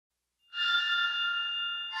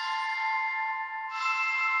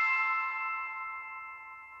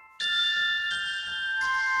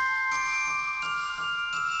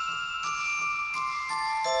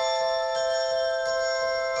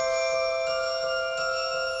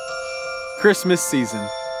Christmas season.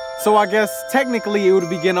 So I guess technically it would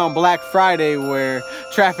begin on Black Friday, where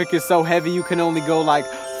traffic is so heavy you can only go like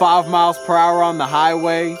 5 miles per hour on the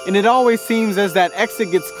highway. And it always seems as that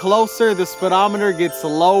exit gets closer, the speedometer gets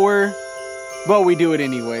lower. But we do it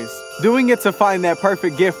anyways. Doing it to find that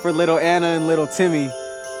perfect gift for little Anna and little Timmy,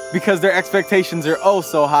 because their expectations are oh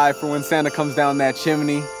so high for when Santa comes down that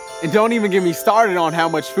chimney. And don't even get me started on how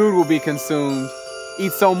much food will be consumed.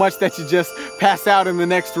 Eat so much that you just pass out in the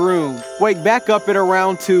next room. Wake back up at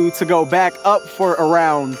around 2 to go back up for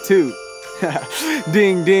around 2.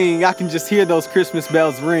 Ding ding, I can just hear those Christmas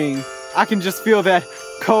bells ring. I can just feel that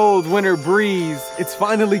cold winter breeze. It's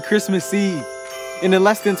finally Christmas Eve. And in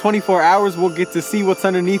less than 24 hours, we'll get to see what's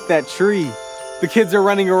underneath that tree. The kids are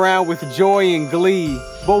running around with joy and glee.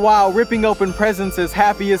 But while ripping open presents as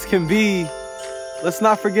happy as can be, let's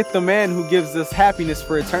not forget the man who gives us happiness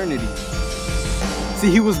for eternity. See,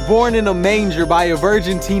 he was born in a manger by a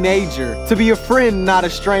virgin teenager, to be a friend, not a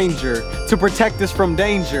stranger, to protect us from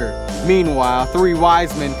danger. Meanwhile, 3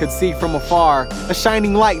 wise men could see from afar a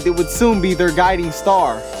shining light that would soon be their guiding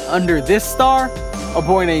star. Under this star, a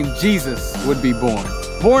boy named Jesus would be born.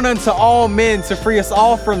 Born unto all men to free us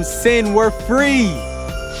all from sin. We're free.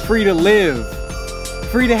 Free to live.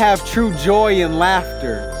 Free to have true joy and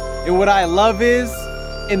laughter. And what I love is,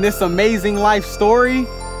 in this amazing life story,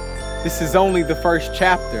 this is only the first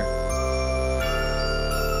chapter.